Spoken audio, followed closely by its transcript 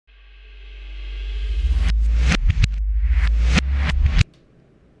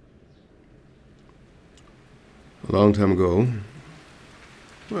A long time ago,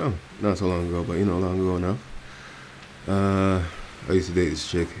 well, not so long ago, but long ago enough, I used to date this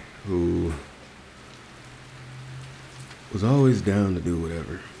chick who was always down to do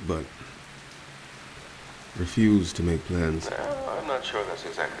whatever, but refused to make plans. I'm not sure that's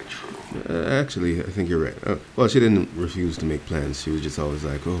exactly true. Actually, I think you're right. Well, she didn't refuse to make plans. She was just always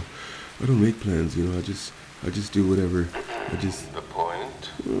like, "Oh, I don't make plans. I just do whatever. The point?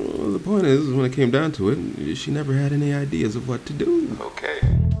 Well, the point is, when it came down to it, she never had any ideas of what to do. Okay.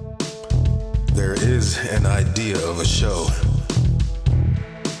 There is an idea of a show,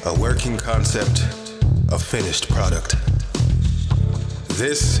 a working concept, a finished product.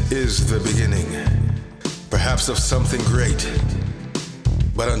 This is the beginning, perhaps of something great.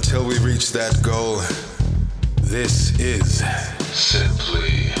 But until we reach that goal, this is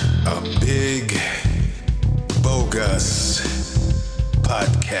simply a big, bogus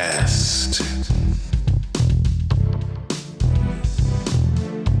podcast.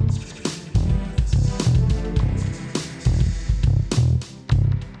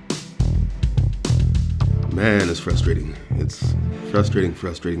 Man, it's frustrating. It's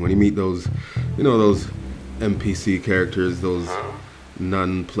frustrating when you meet those NPC characters, those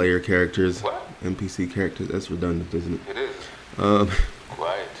non-player characters. What? NPC characters, that's redundant, isn't it? It is.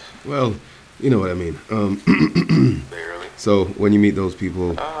 Quite. Well, you know what I mean. Barely. So, when you meet those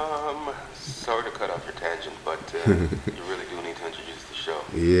people, Sorry to cut off your tangent, but you really do need to introduce the show.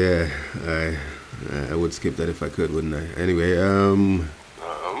 yeah, I would skip that if I could, wouldn't I? Anyway,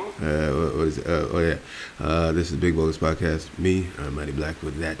 what is it? This is Big Bogus Podcast. Me, I'm Mighty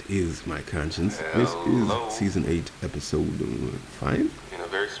Blackwood. That is my conscience. Hello. This is season 8, episode 5. In a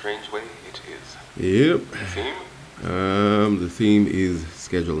very strange way, it is. Yep. Theme? The theme is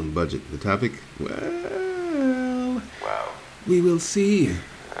schedule and budget. The topic, well, Wow. we will see.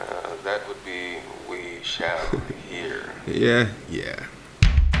 That would be we shall hear. Yeah.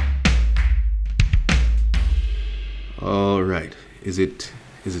 All right. Is it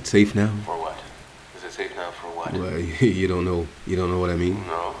safe now? For what? Is it safe now for what? Well, you don't know what I mean.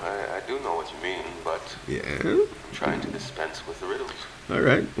 No, I do know what you mean, but Yeah. I'm trying to dispense with the riddles. All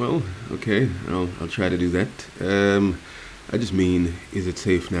right. Well, okay. I'll try to do that. I just mean, is it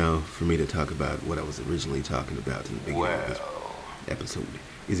safe now for me to talk about what I was originally talking about in the beginning of this episode?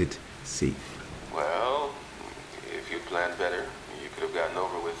 Is it safe? Well, if you planned better, you could have gotten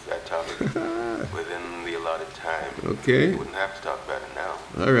over with that topic within the allotted time. Okay. You wouldn't have to talk about it now.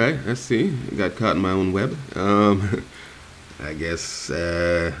 All right. I see. I got caught in my own web. I guess.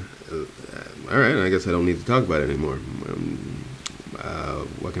 All right. I guess I don't need to talk about it anymore.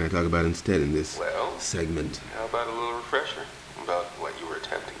 What can I talk about instead in this segment? How about a little refresher about what you were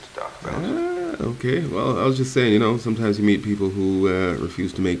attempting to talk about? Okay. Well, I was just saying, sometimes you meet people who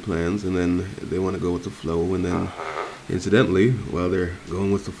refuse to make plans, and then they want to go with the flow, and then, incidentally, while they're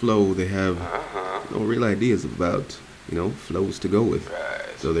going with the flow, they have no real ideas about, flows to go with.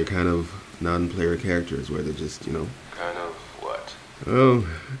 Right. So they're kind of non-player characters where they're just, Kind of what? oh,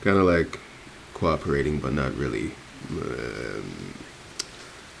 kind of like cooperating, but not really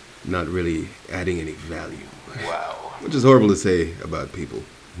adding any value. Wow. Which is horrible to say about people,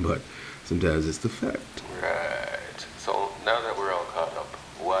 but sometimes it's the fact. Right. So now that we're all caught up,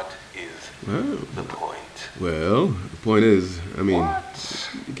 what is the point? Well, the point is, What?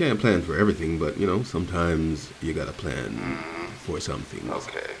 you can't plan for everything, but, sometimes you gotta plan for some things.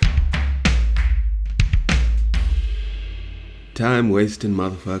 Okay. Time-wasting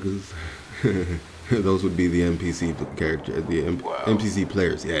motherfuckers. Those would be the NPC character, the NPC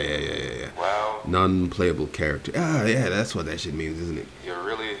players. Yeah. Wow. Non-playable character. Yeah, that's what that shit means, isn't it? You're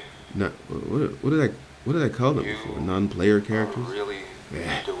really, Not what did I call them before? Non-player characters? really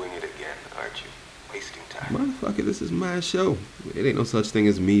Yeah. doing it again, aren't you? Wasting time. Motherfucker, this is my show. It ain't no such thing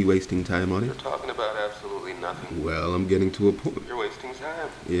as me wasting time on You're it. talking about absolutely nothing. Well, I'm getting to a point. You're wasting time.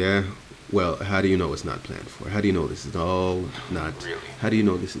 Yeah. Well, how do you know it's not planned for? How do you know this is all not? Really? How do you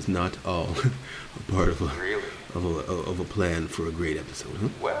know this is not all a part of Really? a plan for a great episode, huh?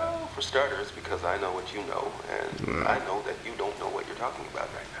 Well, for starters, because I know what you know, and I know that you don't know what you're talking about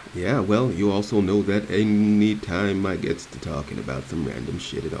right now. Yeah. Well, you also know that any time I gets to talking about some random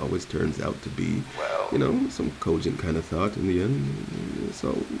shit, it always turns out to be, some cogent kind of thought in the end. So,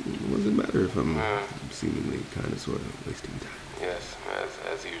 what does it matter if I'm seemingly kind of sort of wasting time? Yes,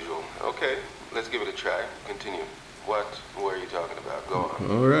 as usual. Okay, let's give it a try. Continue. What were you talking about? Go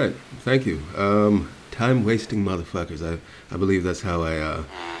on. All right. Thank you. Time-wasting motherfuckers. I believe that's how I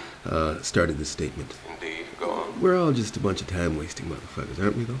started this statement. Indeed. Go on. We're all just a bunch of time-wasting motherfuckers,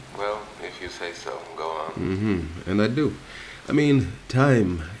 aren't we, though? Well, if you say so, go on. Mm-hmm. And I do. I mean,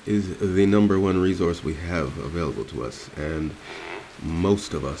 time is the number one resource we have available to us, and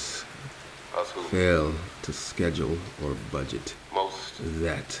most of us Us who? fail to schedule or budget Most.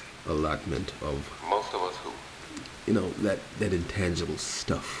 that allotment of, Most of us who? that intangible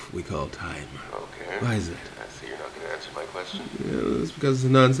stuff we call time. Okay. Why is that? I see you're not going to answer my question. Yeah, it's because it's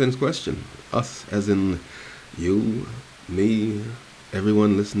a nonsense question. Us, as in you, me,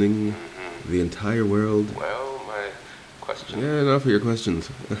 everyone listening, the entire world. Well, my question. Yeah, enough of your questions.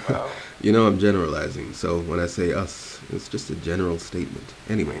 Well. I'm generalizing, so when I say us, it's just a general statement.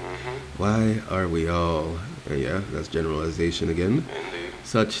 Anyway, why are we all, yeah, that's generalization again, Indeed.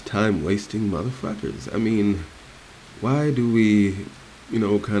 such time-wasting motherfuckers? I mean, why do we,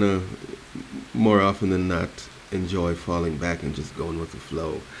 kind of more often than not enjoy falling back and just going with the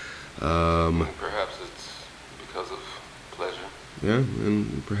flow? Perhaps it's because of pleasure. Yeah,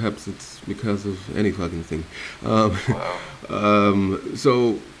 and perhaps it's because of any fucking thing. Wow.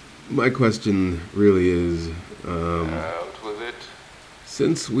 So my question really is, Out with it.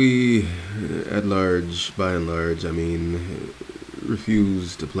 since we, by and large,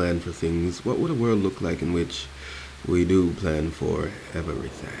 refuse to plan for things, what would a world look like in which we do plan for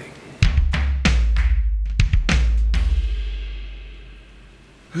everything?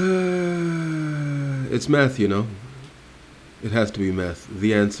 It's math, It has to be math.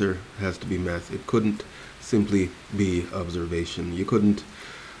 The answer has to be math. It couldn't simply be observation. You couldn't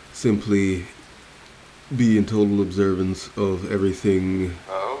simply be in total observance of everything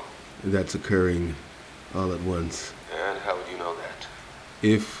Oh? that's occurring all at once. And how would you know that?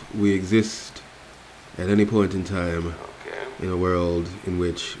 If we exist at any point in time Okay. in a world in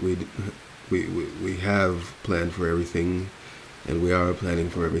which we have planned for everything, and we are planning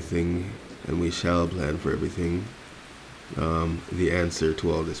for everything, and we shall plan for everything, the answer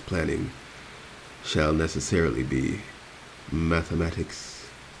to all this planning shall necessarily be mathematics.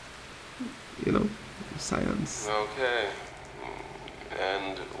 Science. Okay.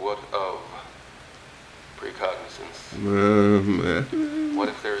 And what of precognizance? What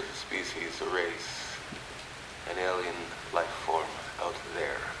if there is a species, a race, an alien life form out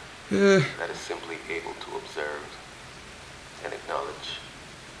there that is simply able to observe and acknowledge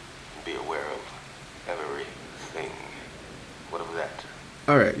and be aware of everything? What of that?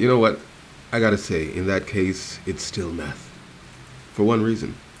 All right, you know what? I gotta say, in that case, it's still math. For one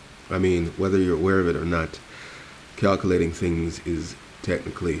reason. Whether you're aware of it or not, calculating things is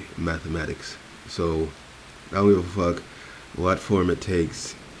technically mathematics. So, I don't give a fuck what form it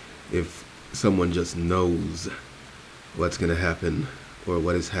takes if someone just knows what's gonna happen, or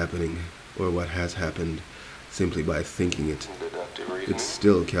what is happening, or what has happened simply by thinking it. Deductive reasoning? It's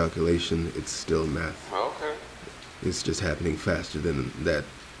still calculation, it's still math. Okay. It's just happening faster than that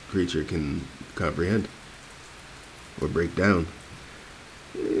creature can comprehend or break down.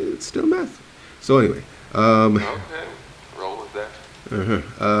 It's still math. So anyway, Okay. Roll with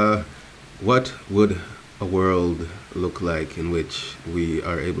that. what would a world look like in which we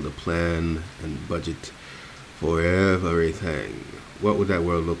are able to plan and budget for everything? What would that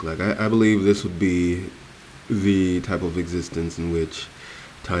world look like? I believe this would be the type of existence in which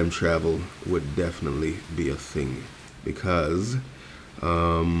time travel would definitely be a thing, because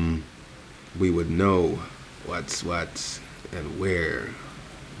we would know what's what and where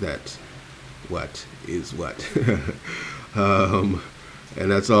that what is what. And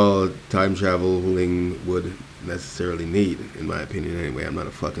that's all time traveling would necessarily need, in my opinion anyway. I'm not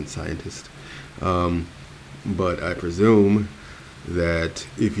a fucking scientist. But I presume that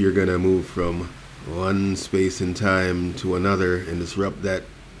if you're gonna move from one space and time to another and disrupt that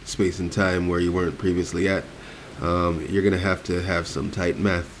space and time where you weren't previously at, you're gonna have to have some tight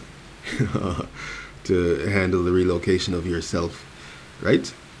math to handle the relocation of yourself,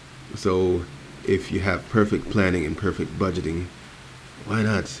 right? So if you have perfect planning and perfect budgeting, why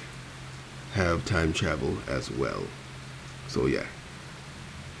not have time travel as well? So yeah,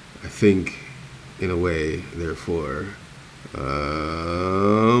 I think in a way, therefore,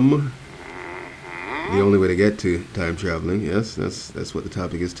 the only way to get to time traveling, yes, that's what the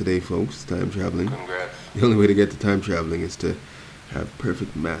topic is today, folks, time traveling. Congrats. The only way to get to time traveling is to have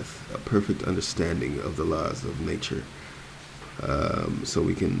perfect math, a perfect understanding of the laws of nature, so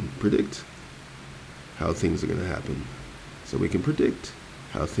we can predict how things are going to happen. So we can predict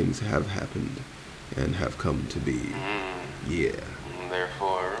how things have happened and have come to be. Yeah.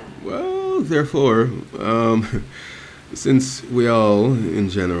 Therefore, since we all, in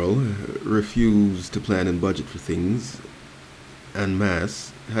general, refuse to plan and budget for things en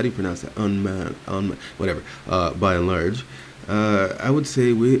masse, how do you pronounce that? Whatever. By and large, I would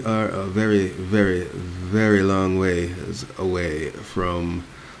say we are a very, very, very long way away from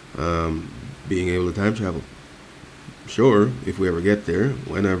being able to time travel. Sure, if we ever get there,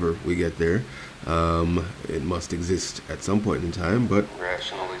 whenever we get there, it must exist at some point in time, but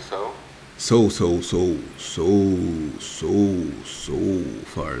Rationally so? so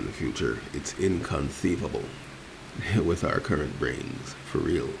far in the future, it's inconceivable with our current brains, for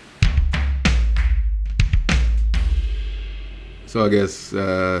real. So I guess,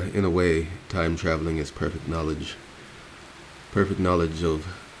 in a way, time traveling is perfect knowledge. Perfect knowledge of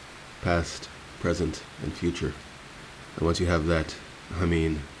past, present, and future. And once you have that, I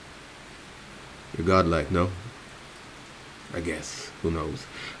mean, you're godlike, no? I guess. Who knows?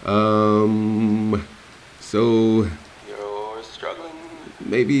 So You're struggling?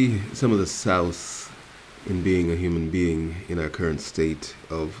 maybe some of the souse in being a human being in our current state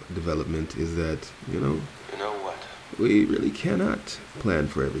of development is that, You know what? we really cannot plan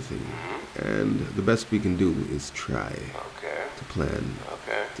for everything. And the best we can do is try Okay. to plan,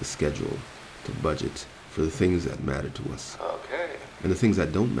 Okay. to schedule, to budget for the things that matter to us. Okay. And the things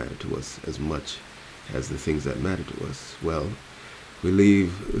that don't matter to us as much as the things that matter to us, well, we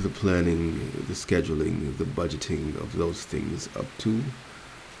leave the planning, the scheduling, the budgeting of those things up to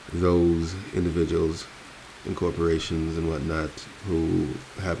those individuals and corporations and whatnot who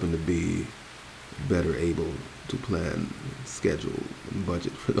happen to be better able to plan, schedule, and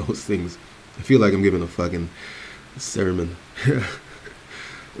budget for those things. I feel like I'm giving a fucking sermon.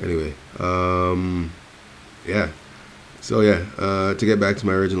 Anyway, yeah. So yeah, to get back to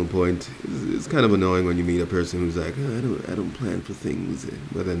my original point, it's kind of annoying when you meet a person who's like, oh, I don't plan for things,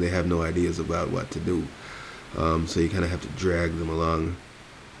 but then they have no ideas about what to do. So you kind of have to drag them along.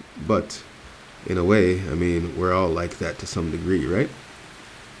 But in a way, I mean, we're all like that to some degree, right?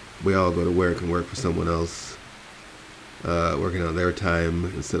 We all go to work and work for someone else, working on their time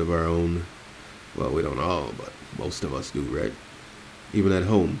instead of our own. Well, we don't all, but most of us do, right? Even at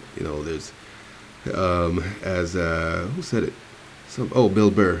home, there's, who said it?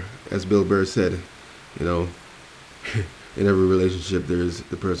 Bill Burr. As Bill Burr said, in every relationship there's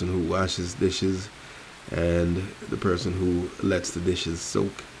the person who washes dishes and the person who lets the dishes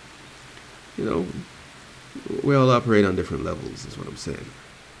soak. We all operate on different levels, is what I'm saying.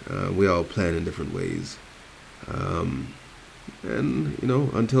 We all plan in different ways. And,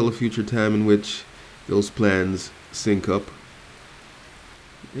 until a future time in which those plans sync up,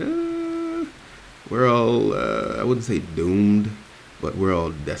 yeah, we're all, I wouldn't say doomed, but we're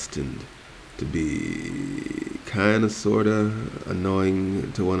all destined to be kind of, sort of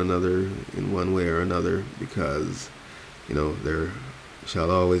annoying to one another in one way or another because, there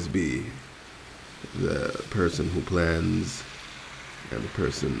shall always be the person who plans and the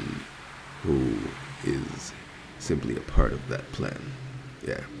person who is simply a part of that plan.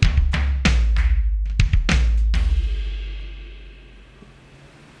 Yeah.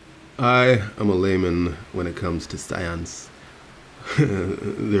 I am a layman when it comes to science.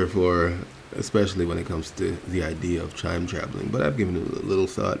 Therefore, especially when it comes to the idea of time traveling. But I've given it a little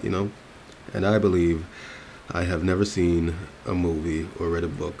thought, and I believe I have never seen a movie or read a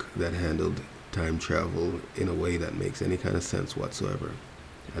book that handled time travel in a way that makes any kind of sense whatsoever.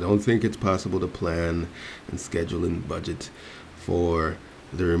 I don't think it's possible to plan and schedule and budget for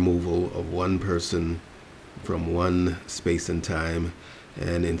the removal of one person from one space and time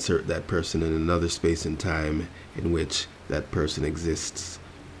and insert that person in another space and time in which that person exists,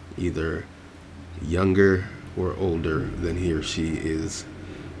 either younger or older than he or she is.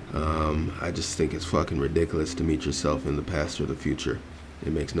 I just think it's fucking ridiculous to meet yourself in the past or the future.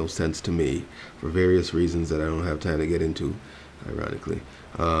 It makes no sense to me for various reasons that I don't have time to get into, ironically.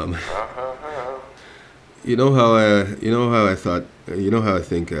 You know how I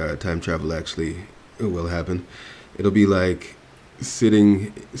think time travel actually will happen? It'll be like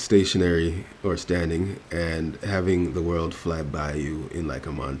sitting stationary or standing and having the world fly by you in like a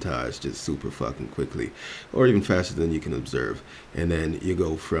montage, just super fucking quickly, or even faster than you can observe. And then you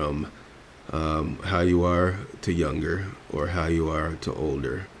go from how you are to younger, or how you are to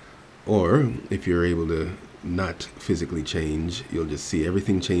older. Or if you're able to not physically change, you'll just see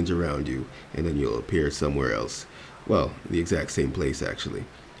everything change around you, and then you'll appear somewhere else. Well, the exact same place actually,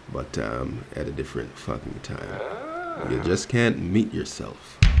 but at a different fucking time. You just can't meet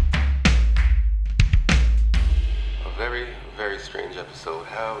yourself. A very, very strange episode.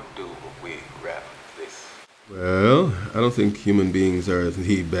 How do we wrap this? Well, I don't think human beings are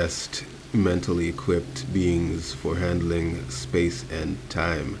the best mentally equipped beings for handling space and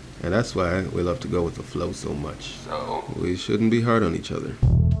time. And that's why we love to go with the flow so much. So? We shouldn't be hard on each other.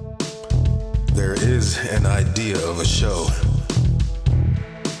 There is an idea of a show.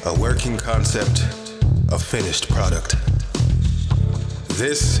 A working concept, a finished product.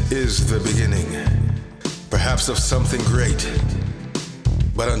 This is the beginning, perhaps of something great.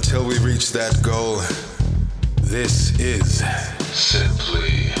 But until we reach that goal, this is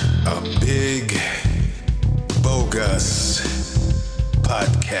simply a big, bogus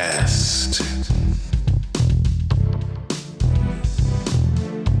podcast.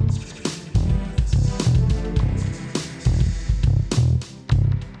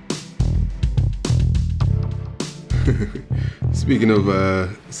 Speaking of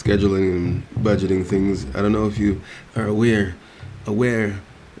scheduling and budgeting things, I don't know if you are aware,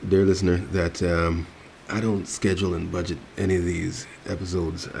 dear listener, that I don't schedule and budget any of these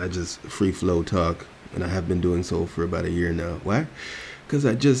episodes. I just free flow talk, and I have been doing so for about a year now. Why? Because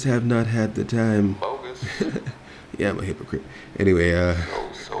I just have not had the time. Bogus. Yeah, I'm a hypocrite. Anyway,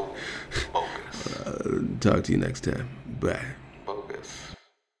 So bogus. talk to you next time. Bye.